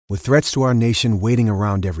With threats to our nation waiting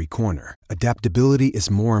around every corner, adaptability is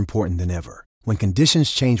more important than ever. When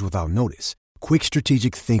conditions change without notice, quick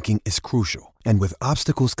strategic thinking is crucial. And with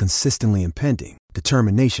obstacles consistently impending,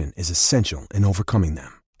 determination is essential in overcoming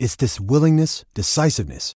them. It's this willingness,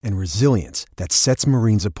 decisiveness, and resilience that sets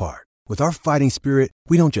Marines apart. With our fighting spirit,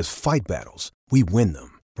 we don't just fight battles, we win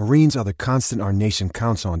them. Marines are the constant our nation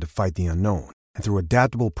counts on to fight the unknown. And through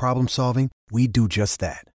adaptable problem solving, we do just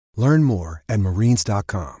that. Learn more at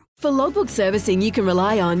marines.com. For logbook servicing you can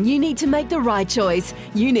rely on, you need to make the right choice.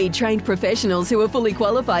 You need trained professionals who are fully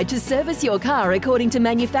qualified to service your car according to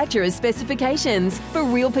manufacturer's specifications. For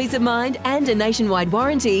real peace of mind and a nationwide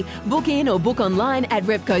warranty, book in or book online at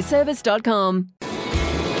repcoservice.com.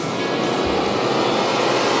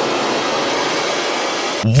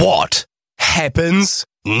 What happens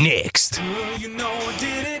next?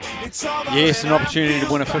 Yes, an opportunity to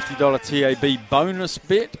win a $50 TAB bonus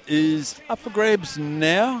bet is up for grabs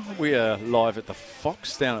now. We are live at the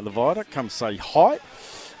Fox down at the Viaduct. Come say hi.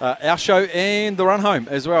 Our show and the run home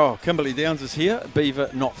as well. Kimberley Downs is here.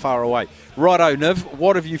 Beaver not far away. Righto, Niv,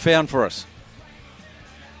 what have you found for us?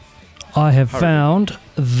 I have found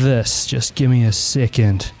this. Just give me a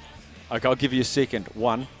second. Okay, I'll give you a second.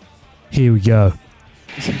 One. Here we go.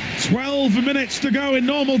 12 minutes to go in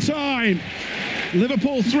normal time.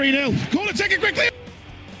 Liverpool 3-0. Corner taken quickly.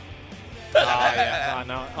 I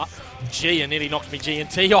know. Gee, nearly knocked me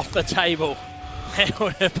G&T off the table. That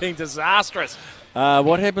would have been disastrous.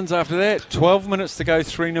 What happens after that? 12 minutes to go,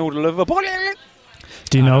 3-0 to Liverpool.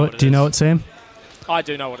 Do you know it? Do you know it, Sam? I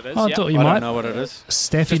do know what it is. I thought you might. I don't know what it is.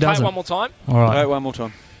 Staffy Just doesn't. play it one more time. All right. Play it one more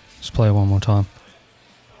time. Just play it one more time.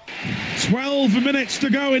 12 minutes to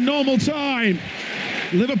go in normal time.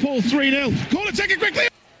 Liverpool 3-0. Corner taken quickly.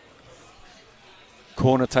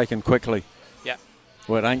 Corner taken quickly. Yeah.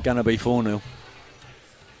 Well, it ain't going to be 4-0.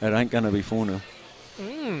 It ain't going to be 4-0.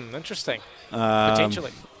 Interesting.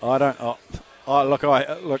 Potentially. I don't...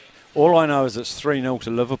 Look, all I know is it's 3-0 to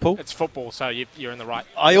Liverpool. It's football, so you're in the right...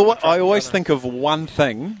 I always think of one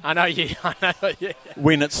thing I know, yeah.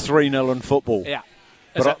 when it's 3-0 in football. Yeah.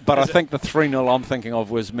 But I think the 3-0 I'm thinking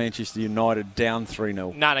of was Manchester United down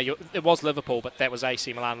 3-0. No, it was Liverpool, but that was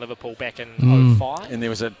AC Milan Liverpool back in 05. And there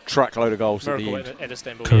was a truckload of goals Miracle at the end. at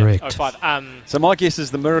Istanbul. Correct. Yeah, 05. So my guess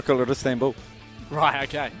is the miracle at Istanbul. Right,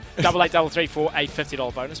 okay. 8833 for a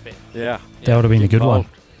 $50 bonus bet. Yeah. That would have been a good one.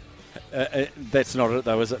 That's not it,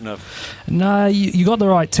 though, is it, Niv? No, you got the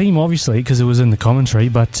right team, obviously, because it was in the commentary,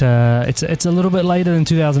 but it's a little bit later than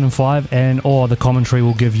 2005, and the commentary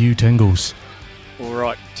will give you tingles. All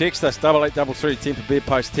right. Text us, 8833 Temper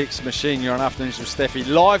Bedpost text machine. You're on Afternoons with Staffy,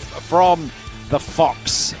 live from the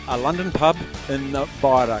Fox, a London pub in the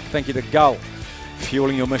Viaduct. Thank you to Gull,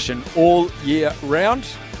 fueling your mission all year round.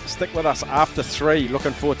 Stick with us after 3.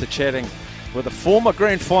 Looking forward to chatting with the former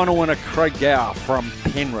grand final winner Craig Gower from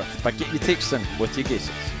Penrith. But get your text in with your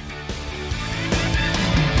guesses.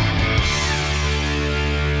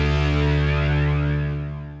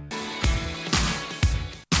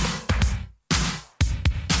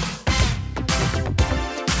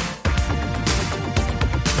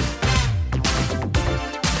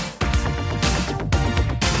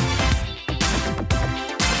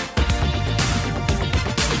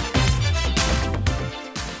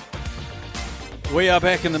 We are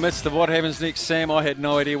back in the midst of what happens next. Sam, I had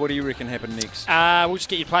no idea. What do you reckon happened next? We'll just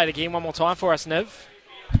get you to play it again one more time for us, Niv.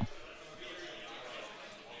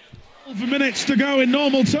 12 minutes to go in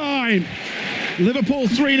normal time. Liverpool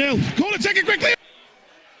 3-0. Corner taken quickly.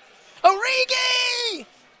 Origi!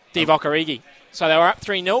 Divock Origi. So they were up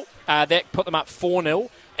 3-0. That put them up 4-0.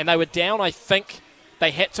 And they were down, I think,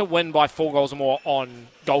 they had to win by 4 goals or more on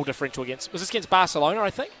goal differential against... Was this against Barcelona,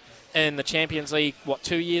 I think? In the Champions League,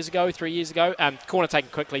 3 years ago? Corner taken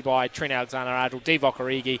quickly by Trent Alexander-Arnold. Divock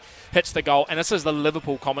Origi hits the goal, and this is the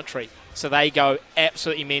Liverpool commentary. So they go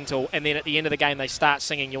absolutely mental, and then at the end of the game, they start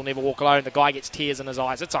singing "You'll Never Walk Alone." The guy gets tears in his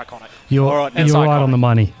eyes. It's iconic. You're right on the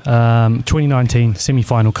money. 2019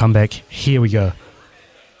 semi-final comeback. Here we go.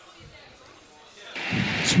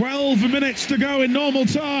 12 minutes to go in normal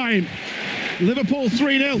time. Liverpool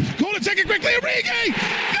 3-0. Corner taken quickly. Origi!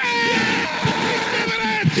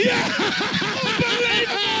 Yeah!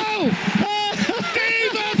 Unbelievable!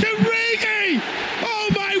 Divock Origi! Oh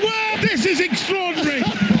my word! This is extraordinary.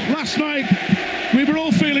 Last night we were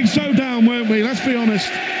all feeling so down, weren't we? Let's be honest.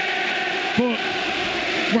 But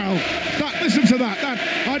listen to that.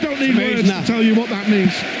 I don't need words to tell you what that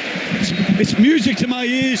means. It's music to my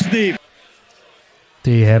ears, Steve.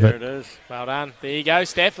 There you have There it. it is. Well done. There you go,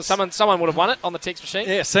 Steph. Someone would have won it on the text machine.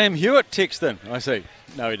 Yeah, Sam Hewitt texted in. I see.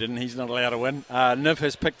 No, he didn't. He's not allowed to win. Niv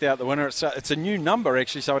has picked out the winner. It's a new number,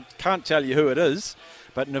 actually, so I can't tell you who it is.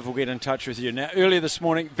 but Niv will get in touch with you. Now, earlier this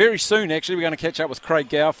morning, very soon actually, we're going to catch up with Craig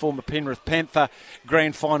Gower, former Penrith Panther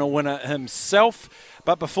grand final winner himself.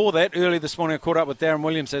 But before that, earlier this morning I caught up with Darren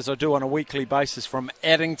Williams, as I do on a weekly basis from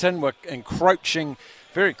Addington. We're encroaching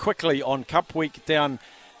very quickly on Cup Week down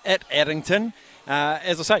at Addington.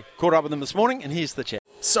 As I say, caught up with him this morning, and here's the chat.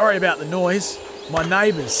 Sorry about the noise. My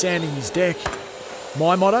neighbour's sanding his deck.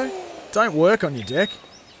 My motto? Don't work on your deck.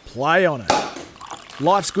 Play on it.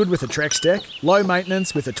 Life's good with a Trex deck. Low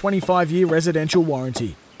maintenance with a 25-year residential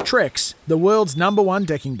warranty. Trex, the world's #1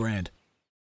 decking brand.